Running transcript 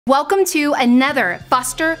Welcome to another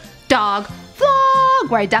foster dog vlog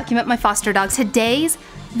where I document my foster dogs. Today's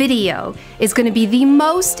video is going to be the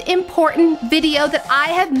most important video that I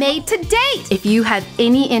have made to date. If you have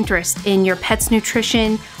any interest in your pet's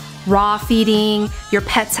nutrition, raw feeding, your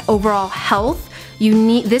pet's overall health,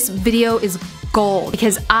 this video is gold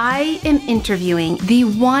because I am interviewing the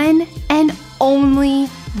one and only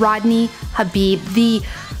Rodney Habib, the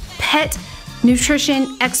pet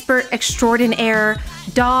nutrition expert extraordinaire,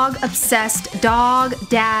 dog obsessed, dog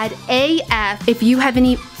dad AF. If you have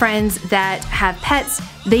any friends that have pets,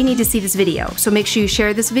 they need to see this video. So make sure you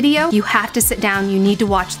share this video. You have to sit down, you need to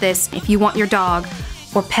watch this if you want your dog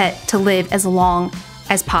or pet to live as long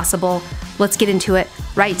as possible. Let's get into it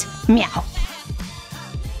right meow.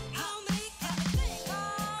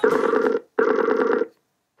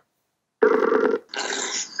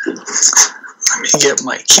 Let me get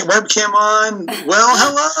my webcam on. Well,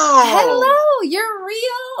 hello. Hello, you're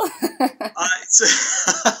real.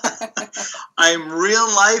 I'm real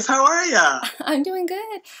life. How are ya? I'm doing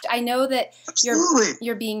good. I know that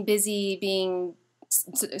you're being busy being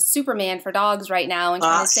Superman for dogs right now and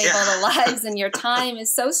trying to save all the lives, and your time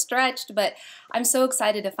is so stretched, but I'm so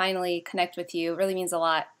excited to finally connect with you. It really means a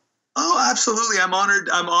lot. Oh, absolutely! I'm honored.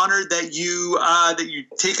 I'm honored that you've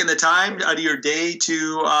taken the time out of your day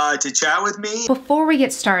to chat with me. Before we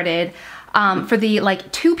get started, for the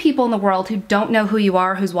two people in the world who don't know who you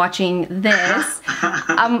are, who's watching this,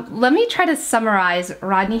 let me try to summarize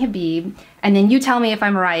Rodney Habib, and then you tell me if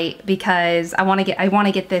I'm right because I want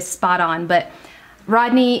to get this spot on. But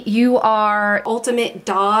Rodney, you are ultimate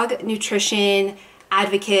dog nutrition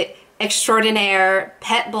advocate extraordinaire,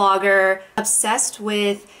 pet blogger, obsessed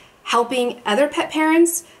with helping other pet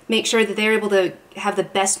parents make sure that they're able to have the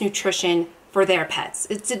best nutrition for their pets.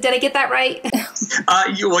 Did I get that right?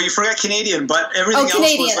 You forgot Canadian, but everything else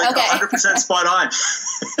was like 100% spot on.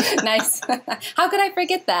 Nice. How could I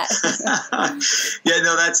forget that? Yeah,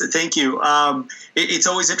 no, thank you. It's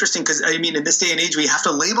always interesting because, I mean, in this day and age, we have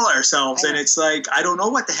to label ourselves, and it's like, I don't know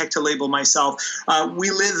what the heck to label myself.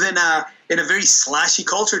 We live in a very slashy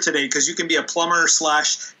culture today because you can be a plumber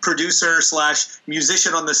 / producer /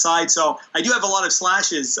 musician on the side. So I do have a lot of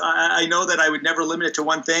slashes. I know that I would never limit it to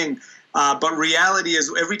one thing. But reality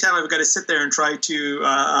is every time I've got to sit there and try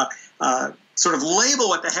to sort of label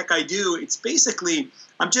what the heck I do, it's basically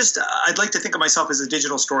I'd like to think of myself as a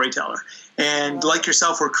digital storyteller. And like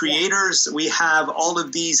yourself, we're creators. We have all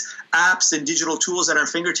of these apps and digital tools at our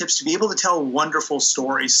fingertips to be able to tell wonderful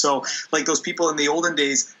stories. So like those people in the olden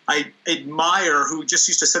days, I admire who just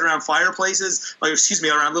used to sit around fireplaces,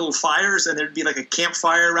 around little fires, and there'd be like a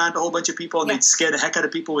campfire around a whole bunch of people, and they'd scare the heck out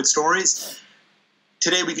of people with stories.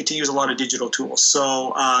 Today, we get to use a lot of digital tools.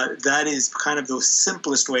 So that is kind of the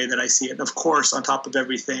simplest way that I see it. And of course, on top of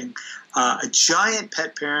everything, a giant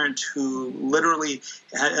pet parent who literally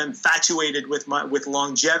infatuated with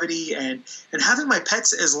longevity and having my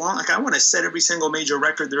pets as long. Like, I want to set every single major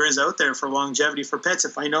record there is out there for longevity for pets.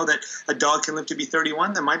 If I know that a dog can live to be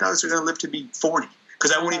 31, then my dogs are going to live to be 40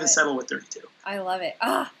 because I won't even settle with 32. I love it.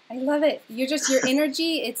 I love it. Your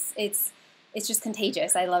energy, it's just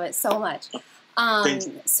contagious. I love it so much.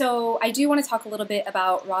 So I do want to talk a little bit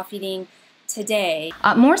about raw feeding today.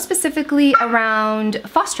 More specifically around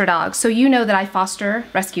foster dogs. So you know that I foster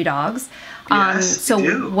rescue dogs. Yes,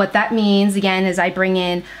 so what that means, again, is I bring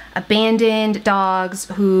in abandoned dogs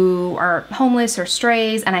who are homeless or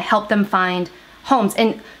strays, and I help them find homes.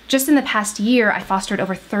 And just in the past year, I fostered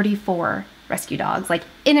over 34 rescue dogs, like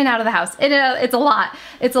in and out of the house. It's a lot.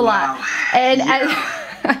 It's a lot. And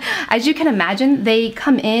as you can imagine, they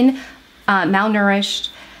come in malnourished,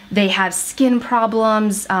 they have skin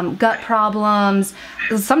problems, gut problems.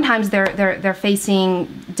 Sometimes they're facing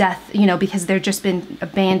death, because they've just been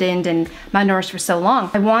abandoned and malnourished for so long.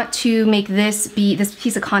 I want to make this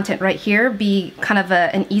piece of content right here be kind of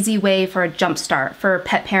an easy way for a jump start for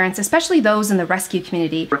pet parents, especially those in the rescue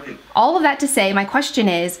community. Right. All of that to say, my question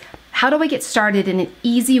is, how do I get started in an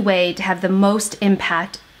easy way to have the most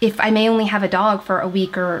impact if I may only have a dog for a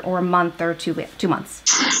week or a month or 2 months?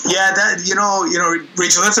 Yeah,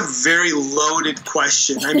 Rachel, that's a very loaded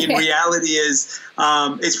question. I mean, reality is,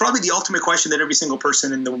 it's probably the ultimate question that every single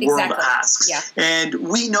person in the world asks. Yeah. And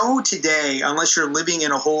we know today, unless you're living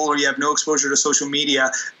in a hole or you have no exposure to social media,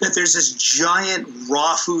 that there's this giant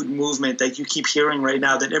raw food movement that you keep hearing right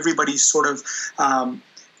now that everybody's sort of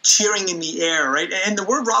cheering in the air, right? And the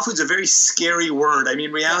word raw food is a very scary word. I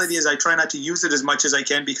mean, reality is I try not to use it as much as I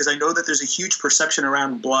can because I know that there's a huge perception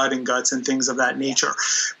around blood and guts and things of that nature.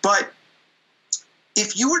 But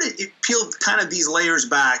if you were to peel kind of these layers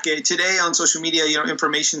back, today on social media,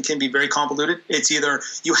 information can be very convoluted. It's either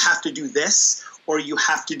you have to do this or you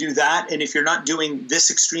have to do that. And if you're not doing this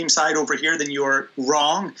extreme side over here, then you're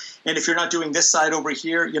wrong. And if you're not doing this side over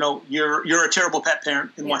here, you're a terrible pet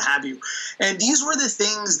parent and what have you. And these were the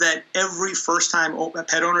things that every first-time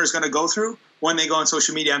pet owner is going to go through when they go on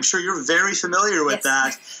social media. I'm sure you're very familiar with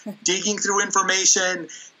that. Digging through information.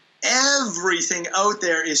 Everything out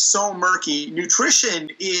there is so murky.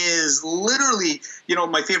 Nutrition is literally,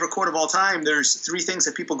 my favorite quote of all time. There's 3 things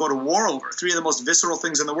that people go to war over, 3 of the most visceral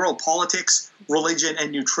things in the world: politics, religion,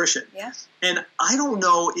 and nutrition. Yeah. And I don't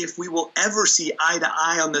know if we will ever see eye to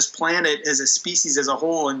eye on this planet as a species as a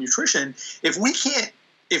whole in nutrition. If we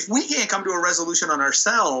can't come to a resolution on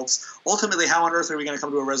ourselves, ultimately, how on earth are we going to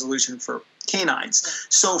come to a resolution for canines? Yeah.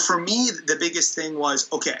 So for me, the biggest thing was,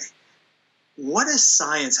 okay, what does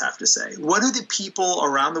science have to say? What do the people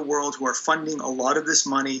around the world who are funding a lot of this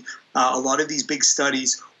money, a lot of these big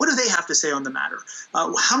studies, what do they have to say on the matter?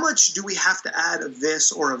 How much do we have to add of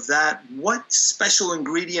this or of that? What special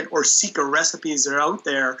ingredient or secret recipes are out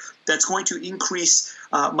there that's going to increase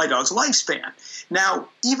my dog's lifespan? Now,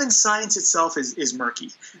 even science itself is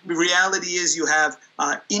murky. The reality is you have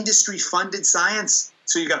industry-funded science,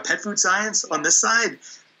 so you've got pet food science on this side.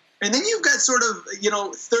 And then you've got sort of,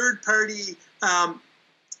 third-party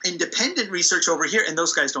independent research over here, and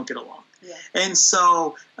those guys don't get along. Yeah. And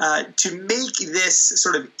so to make this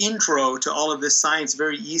sort of intro to all of this science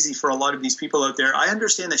very easy for a lot of these people out there, I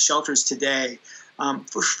understand that shelters today,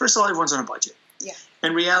 first of all, everyone's on a budget. Yeah.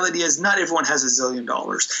 And reality is not everyone has $1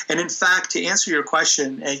 zillion. And in fact, to answer your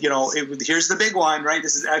question, here's the big one, right?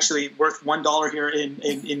 This is actually worth $1 here in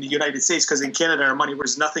the United States, because in Canada, our money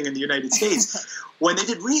was nothing in the United States. When they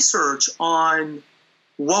did research on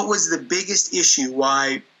what was the biggest issue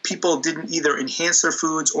why people didn't either enhance their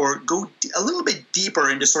foods or go a little bit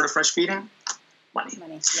deeper into sort of fresh feeding, money.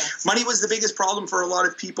 Yes. Money was the biggest problem for a lot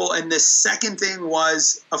of people. And the second thing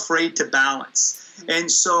was afraid to balance.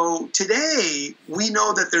 And so today we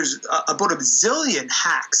know that there's about 1 zillion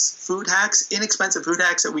hacks, food hacks, inexpensive food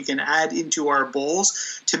hacks that we can add into our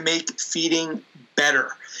bowls to make feeding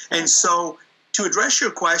better. And so to address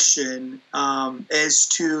your question as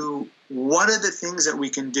to what are the things that we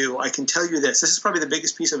can do, I can tell you this. This is probably the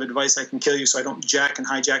biggest piece of advice I can kill you so I don't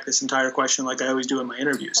hijack this entire question like I always do in my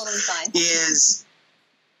interviews. Totally fine. Is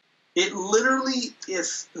it literally,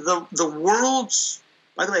 if the world's,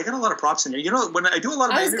 by the way, I got a lot of props in here. When I do a lot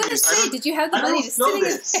of my interviews, I was going to say, did you have the money to sitting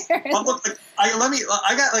there? But look, I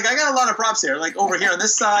got a lot of props here. Like over here on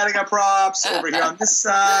this side, I got props. Over here on this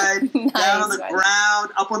side, nice, down on the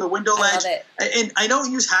ground, up on the window ledge. And I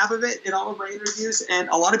don't use half of it in all of my interviews. And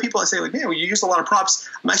a lot of people, I say, like, man, well, you use a lot of props.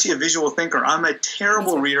 I'm actually a visual thinker. I'm a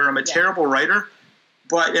terrible reader. I'm a terrible writer.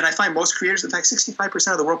 And I find most creators, in fact,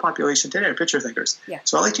 65% of the world population today are picture thinkers. Yeah.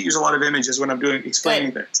 So I like to use a lot of images when I'm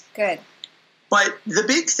explaining things. Good. But the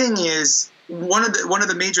big thing is, one of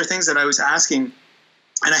the major things that I was asking,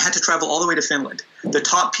 and I had to travel all the way to Finland. The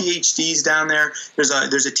top PhDs down there, there's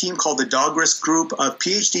a team called the Dog Risk Group of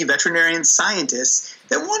PhD veterinarian scientists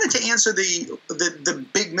that wanted to answer the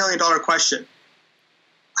big $1 million question.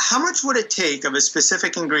 How much would it take of a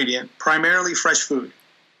specific ingredient, primarily fresh food?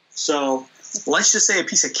 So let's just say a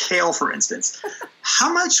piece of kale, for instance.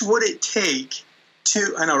 How much would it take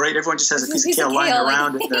I know, right? Everyone just has a piece of kale lying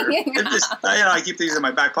around in there. I keep these in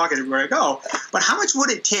my back pocket everywhere I go. But how much would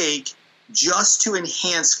it take just to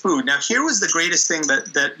enhance food? Now, here was the greatest thing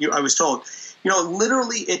that I was told.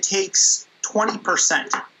 Literally it takes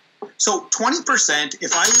 20%. So 20%,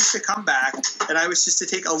 if I was to come back and I was just to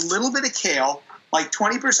take a little bit of kale, like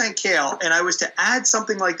 20% kale, and I was to add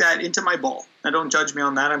something like that into my bowl. Now, don't judge me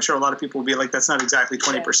on that. I'm sure a lot of people will be like, that's not exactly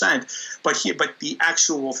 20%. But the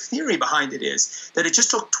actual theory behind it is that it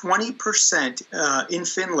just took 20% in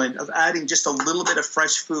Finland of adding just a little bit of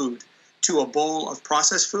fresh food to a bowl of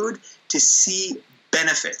processed food to see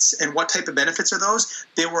benefits. And what type of benefits are those?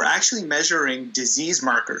 They were actually measuring disease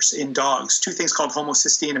markers in dogs, 2 things called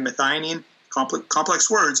homocysteine and methionine,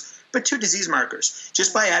 complex words, but 2 disease markers.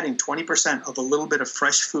 Just by adding 20% of a little bit of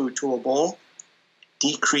fresh food to a bowl,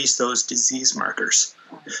 decrease those disease markers.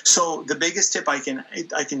 So the biggest tip I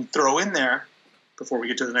can throw in there before we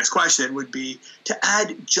get to the next question would be to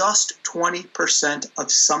add just 20% of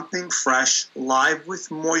something fresh, live with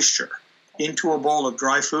moisture, into a bowl of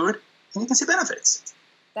dry food, and you can see benefits.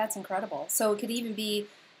 That's incredible. So it could even be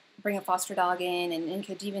bring a foster dog in, and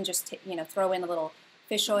could even just throw in a little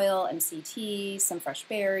fish oil, MCT, some fresh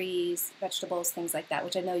berries, vegetables, things like that,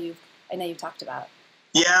 which I know you've talked about.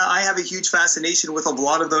 Yeah, I have a huge fascination with a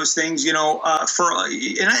lot of those things. And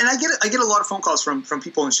I get a lot of phone calls from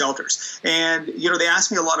people in shelters, and they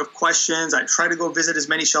ask me a lot of questions. I try to go visit as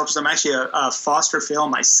many shelters. I'm actually a foster fail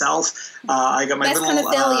myself. I got my That's little kind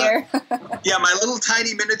of failure. my little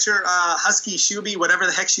tiny miniature husky Shuby, whatever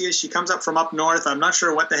the heck she is. She comes up from up north. I'm not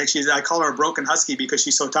sure what the heck she is. I call her a broken husky because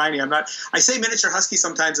she's so tiny. I say miniature husky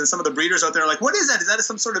sometimes, and some of the breeders out there are like, "What is that? Is that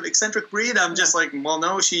some sort of eccentric breed?" I'm just like, "Well,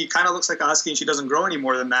 no. She kind of looks like a husky, and she doesn't grow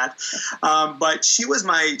anymore than that." But she was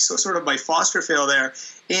sort of my foster fail there.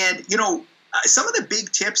 And, some of the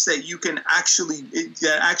big tips that you can actually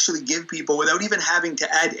give people without even having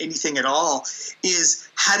to add anything at all is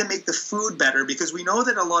how to make the food better, because we know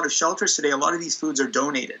that a lot of shelters today, a lot of these foods are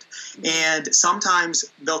donated, and sometimes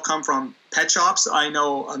they'll come from pet shops. I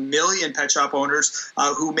know a million pet shop owners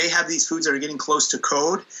who may have these foods that are getting close to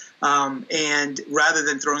code, and rather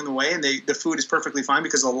than throwing them away, and the food is perfectly fine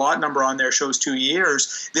because the lot number on there shows 2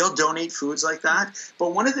 years, they'll donate foods like that.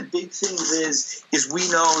 But one of the big things is we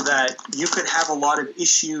know that you could have a lot of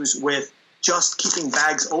issues with just keeping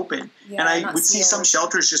bags open. Yeah, and I would see some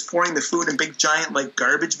shelters just pouring the food in big giant like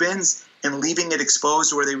garbage bins and leaving it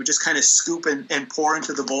exposed where they would just kind of scoop and pour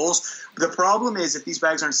into the bowls. The problem is if these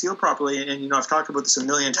bags aren't sealed properly, and I've talked about this a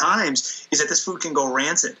million times, is that this food can go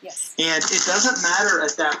rancid. Yes. And it doesn't matter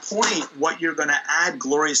at that point what you're going to add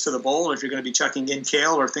glorious to the bowl, if you're going to be chucking in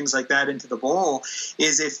kale or things like that into the bowl,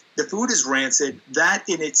 is if the food is rancid, that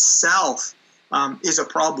in itself is a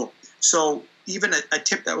problem. So even a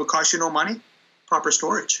tip that would cost you no money, proper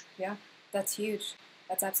storage. Yeah, that's huge.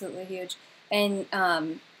 That's absolutely huge. And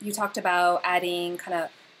you talked about adding kind of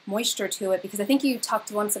moisture to it, because I think you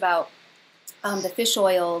talked once about the fish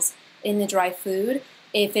oils in the dry food.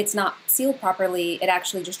 If it's not sealed properly, it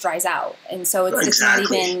actually just dries out, and so it's not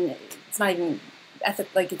even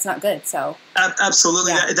it's not good. So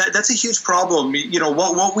absolutely, yeah. That's a huge problem.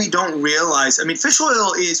 What we don't realize. I mean, fish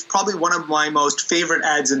oil is probably one of my most favorite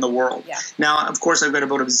ads in the world. Yeah. Now, of course, I've got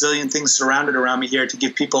about a bazillion things surrounded around me here to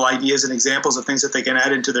give people ideas and examples of things that they can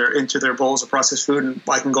add into their bowls of processed food, and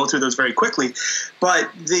I can go through those very quickly.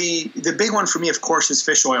 But the big one for me, of course, is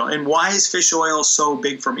fish oil. And why is fish oil so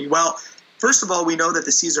big for me? Well, first of all, we know that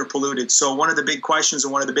the seas are polluted. So one of the big questions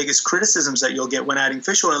and one of the biggest criticisms that you'll get when adding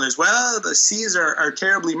fish oil is, well, the seas are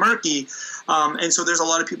terribly murky. And so there's a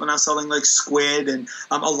lot of people now selling like squid and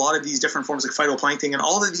a lot of these different forms like phytoplankton and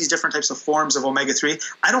all of these different types of forms of omega-3.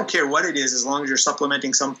 I don't care what it is as long as you're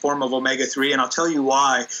supplementing some form of omega-3, and I'll tell you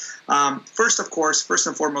why. First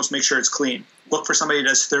and foremost, make sure it's clean. Look for somebody that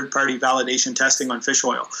does third-party validation testing on fish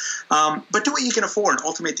oil. But do what you can afford,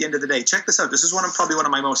 ultimately, at the end of the day. Check this out. This is probably one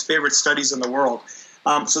of my most favorite studies in the world.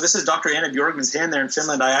 So this is Dr. Anna Bjorkman's hand there in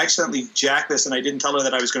Finland. I accidentally jacked this, and I didn't tell her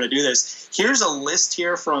that I was going to do this. Here's a list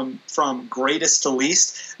here from greatest to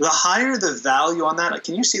least. The higher the value on that,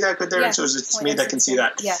 can you see that good there? Yeah. So it's me that can see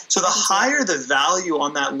that. Yeah. So the higher the value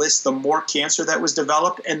on that list, the more cancer that was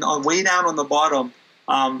developed, and way down on the bottom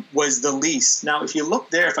was the least. Now, if you look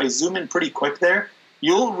there, if I zoom in pretty quick there,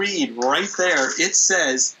 you'll read right there, it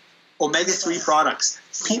says omega-3 products.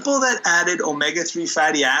 People that added omega-3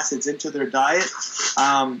 fatty acids into their diet,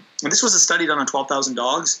 and this was a study done on 12,000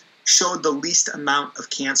 dogs, showed the least amount of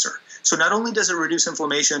cancer. So not only does it reduce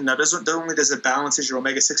inflammation, not only does it balances your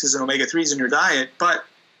omega-6s and omega-3s in your diet, but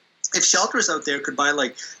if shelters out there could buy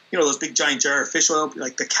those big giant jar of fish oil,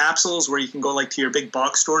 like the capsules where you can go to your big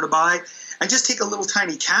box store to buy, and just take a little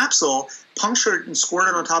tiny capsule, puncture it and squirt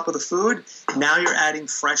it on top of the food, now you're adding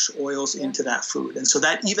fresh oils into that food. And so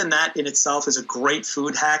that in itself is a great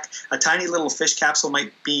food hack. A tiny little fish capsule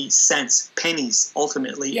might be cents, pennies,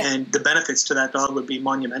 ultimately, and the benefits to that dog would be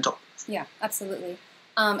monumental. Yeah, absolutely.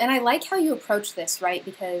 And I like how you approach this, right?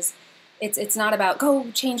 Because it's not about go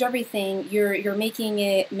change everything. You're making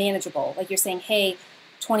it manageable. Like you're saying, hey,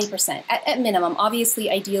 20% at minimum. Obviously,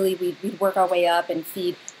 ideally, we'd work our way up and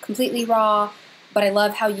feed completely raw. But I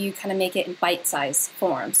love how you kind of make it in bite-sized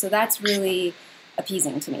form. So that's really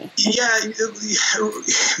appeasing to me. Yeah.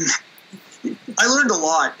 I learned a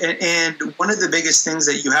lot, and one of the biggest things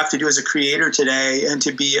that you have to do as a creator today, and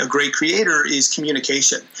to be a great creator, is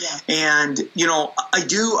communication. Yeah. And I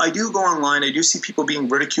do go online. I do see people being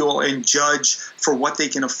ridiculed and judged for what they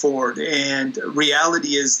can afford. And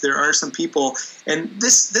reality is, there are some people, and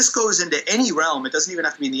this goes into any realm. It doesn't even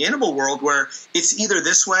have to be in the animal world, where it's either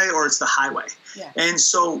this way or it's the highway. Yeah. And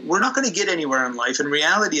so we're not going to get anywhere in life. And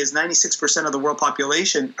reality is 96% of the world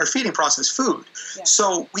population are feeding processed food. Yeah.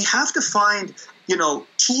 So we have to find,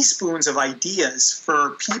 teaspoons of ideas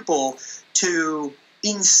for people to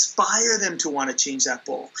inspire them to want to change that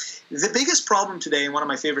bowl. The biggest problem today, and one of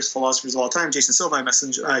my favorite philosophers of all time, Jason Silva,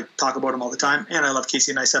 I talk about him all the time, and I love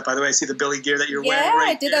Casey Neistat, by the way. I see the Billy gear that you're wearing right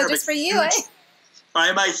Yeah, I did that just for you. I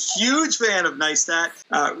am a huge fan of Neistat.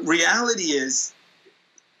 Reality is,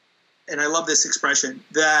 and I love this expression,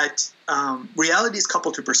 that reality is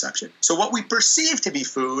coupled to perception. So what we perceive to be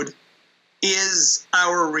food is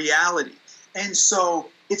our reality. And so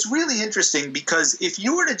it's really interesting, because if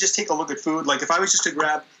you were to just take a look at food, like if I was just to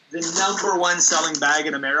grab the number one selling bag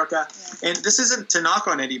in America, and this isn't to knock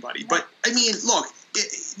on anybody, but I mean, look,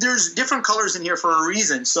 there's different colors in here for a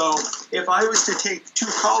reason. So if I was to take two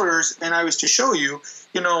colors and I was to show you,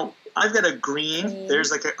 you know, I've got a green, there's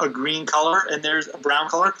like a green color, and there's a brown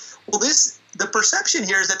color. Well, the perception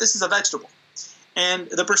here is that this is a vegetable. And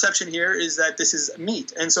the perception here is that this is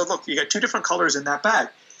meat. And so look, you got two different colors in that bag.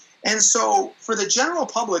 And so for the general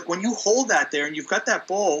public, when you hold that there and you've got that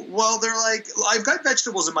bowl, well, they're like, I've got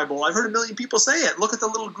vegetables in my bowl. I've heard a million people say it. Look at the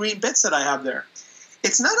little green bits that I have there.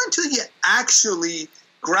 It's not until you actually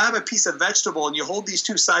grab a piece of vegetable and you hold these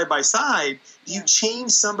two side by side, you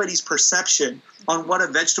change somebody's perception on what a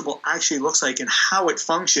vegetable actually looks like and how it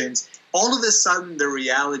functions. All of a sudden, the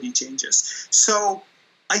reality changes. So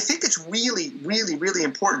I think it's really, really, really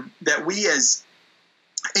important that we, as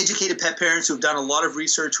educated pet parents who've done a lot of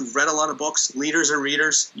research, who've read a lot of books, leaders are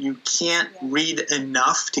readers, you can't read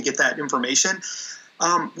enough to get that information.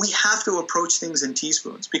 We have to approach things in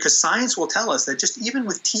teaspoons, because science will tell us that just even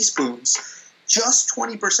with teaspoons, just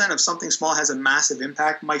 20% of something small has a massive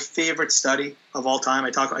impact. My favorite study of all time,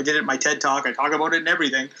 I did it in my TED Talk, I talk about it in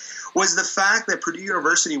everything, was the fact that Purdue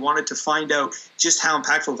University wanted to find out just how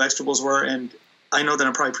impactful vegetables were. And I know that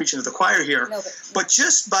I'm probably preaching to the choir here, but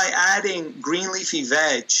just by adding green leafy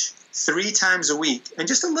veg 3 times a week and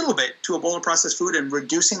just a little bit to a bowl of processed food and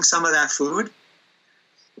reducing some of that food,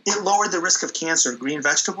 it lowered the risk of cancer, green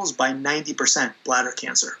vegetables, by 90%, bladder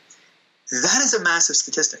cancer. That is a massive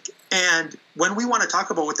statistic. And when we want to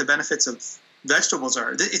talk about what the benefits of vegetables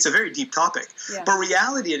are, it's a very deep topic. Yeah. But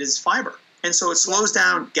reality, it is fiber. And so it slows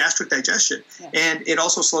down gastric digestion. Yeah. And it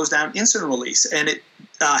also slows down insulin release. And it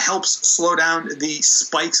helps slow down the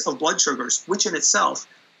spikes of blood sugars, which in itself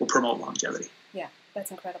will promote longevity. Yeah,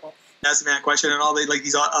 that's incredible. That's the question. And all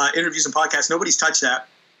these interviews and podcasts, nobody's touched that.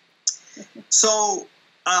 So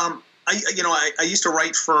I used to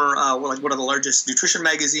write for one of the largest nutrition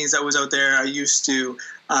magazines that was out there. I used to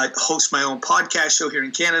host my own podcast show here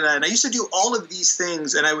in Canada, and I used to do all of these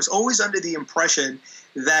things, and I was always under the impression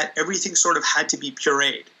that everything sort of had to be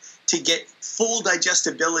pureed to get full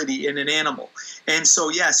digestibility in an animal. And so,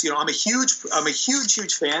 yes, I'm a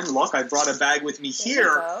huge fan. Look, I brought a bag with me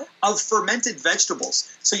here of fermented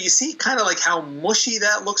vegetables. So you see kind of like how mushy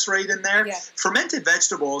that looks right in there. Yeah. Fermented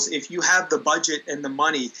vegetables, if you have the budget and the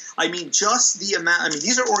money, just the amount,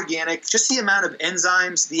 these are organic, just the amount of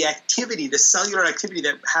enzymes, the activity, the cellular activity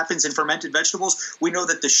that happens in fermented vegetables. We know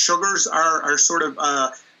that the sugars are sort of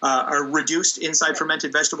are reduced inside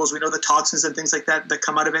fermented vegetables. We know the toxins and things like that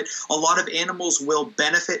come out of it. A lot of animals will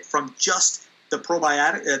benefit from just the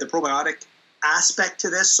probiotic aspect to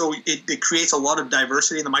this. So it creates a lot of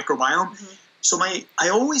diversity in the microbiome. Mm-hmm. So I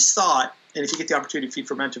always thought, and if you get the opportunity to feed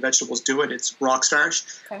fermented vegetables, do it. It's rock stars.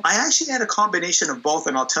 Okay. I actually had a combination of both,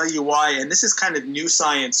 and I'll tell you why. And this is kind of new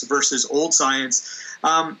science versus old science.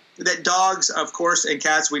 That dogs, of course, and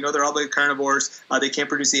cats, we know they're all the carnivores. They can't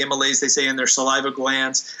produce the amylase, they say, in their saliva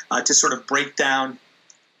glands to sort of break down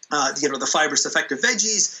the fibrous effective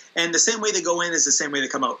veggies. And the same way they go in is the same way they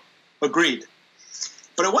come out. Agreed.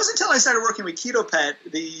 But it wasn't until I started working with Keto Pet,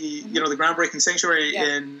 the groundbreaking sanctuary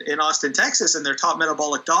in Austin, Texas, and their top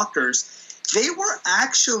metabolic doctors, they were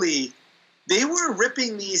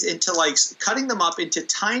ripping these into, cutting them up into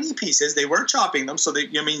tiny pieces. They weren't chopping them, so they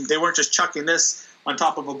weren't just chucking this on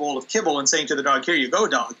top of a bowl of kibble and saying to the dog, "Here you go,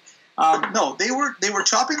 dog." No, they were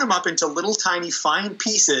chopping them up into little tiny fine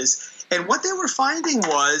pieces. And what they were finding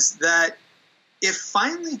was that if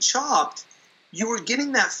finely chopped, you were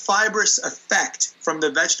getting that fibrous effect from the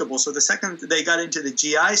vegetable. So the second they got into the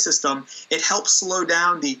GI system, it helped slow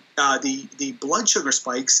down the blood sugar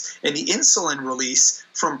spikes and the insulin release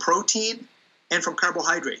from protein and from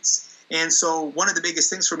carbohydrates. And so one of the biggest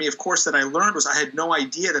things for me, of course, that I learned was I had no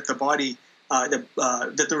idea that the body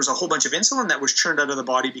that there was a whole bunch of insulin that was churned out of the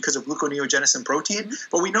body because of gluconeogenesis and protein. Mm-hmm.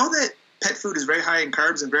 But we know that pet food is very high in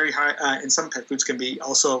carbs and very high, and some pet foods can be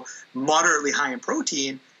also moderately high in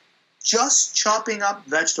protein. Just chopping up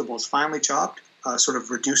vegetables, finely chopped, sort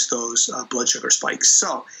of reduce those blood sugar spikes.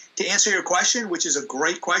 So to answer your question, which is a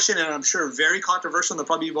great question, and I'm sure very controversial, and there'll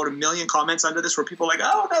probably be about 1 million comments under this where people are like,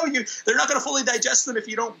 oh, no, they're not going to fully digest them if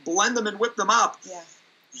you don't blend them and whip them up. Yeah.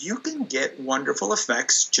 you can get wonderful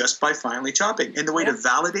effects just by finely chopping. And the way to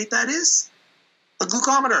validate that is a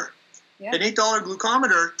glucometer. Yeah. An $8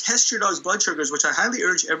 glucometer. Test your dog's blood sugars, which I highly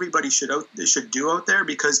urge everybody should do out there,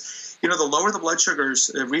 because the lower the blood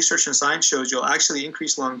sugars, research and science shows you'll actually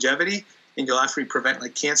increase longevity and you'll actually prevent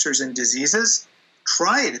like cancers and diseases.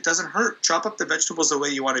 Try it. It doesn't hurt. Chop up the vegetables the way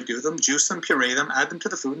you want to do them, juice them, puree them, add them to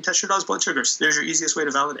the food, and test your dog's blood sugars. There's your easiest way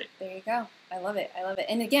to validate. There you go. I love it. I love it.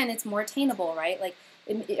 And again, it's more attainable, right? Like,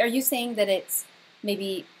 are you saying that it's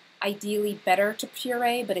maybe ideally better to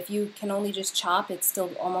puree, but if you can only just chop, it's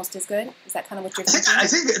still almost as good? Is that kind of what you're thinking? I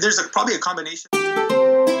think there's probably a combination.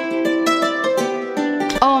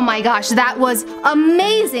 Oh my gosh, that was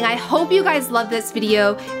amazing. I hope you guys love this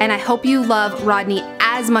video, and I hope you love Rodney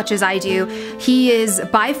as much as I do. He is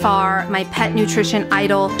by far my pet nutrition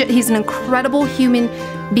idol. He's an incredible human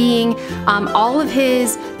being. All of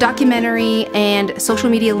his documentary and social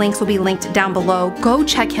media links will be linked down below. Go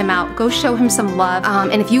check him out. Go show him some love.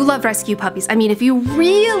 And if you love rescue puppies, I mean, if you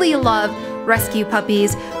really love rescue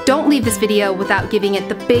puppies, don't leave this video without giving it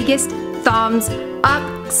the biggest thumbs up.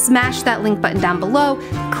 Smash that link button down below.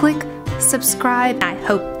 Click subscribe. I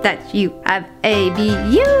hope that you have a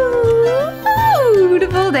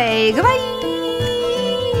beautiful day. Goodbye.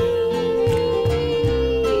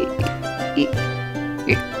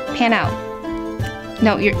 Pan out.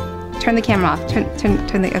 No, turn the camera off. Turn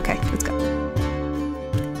the, okay, let's go.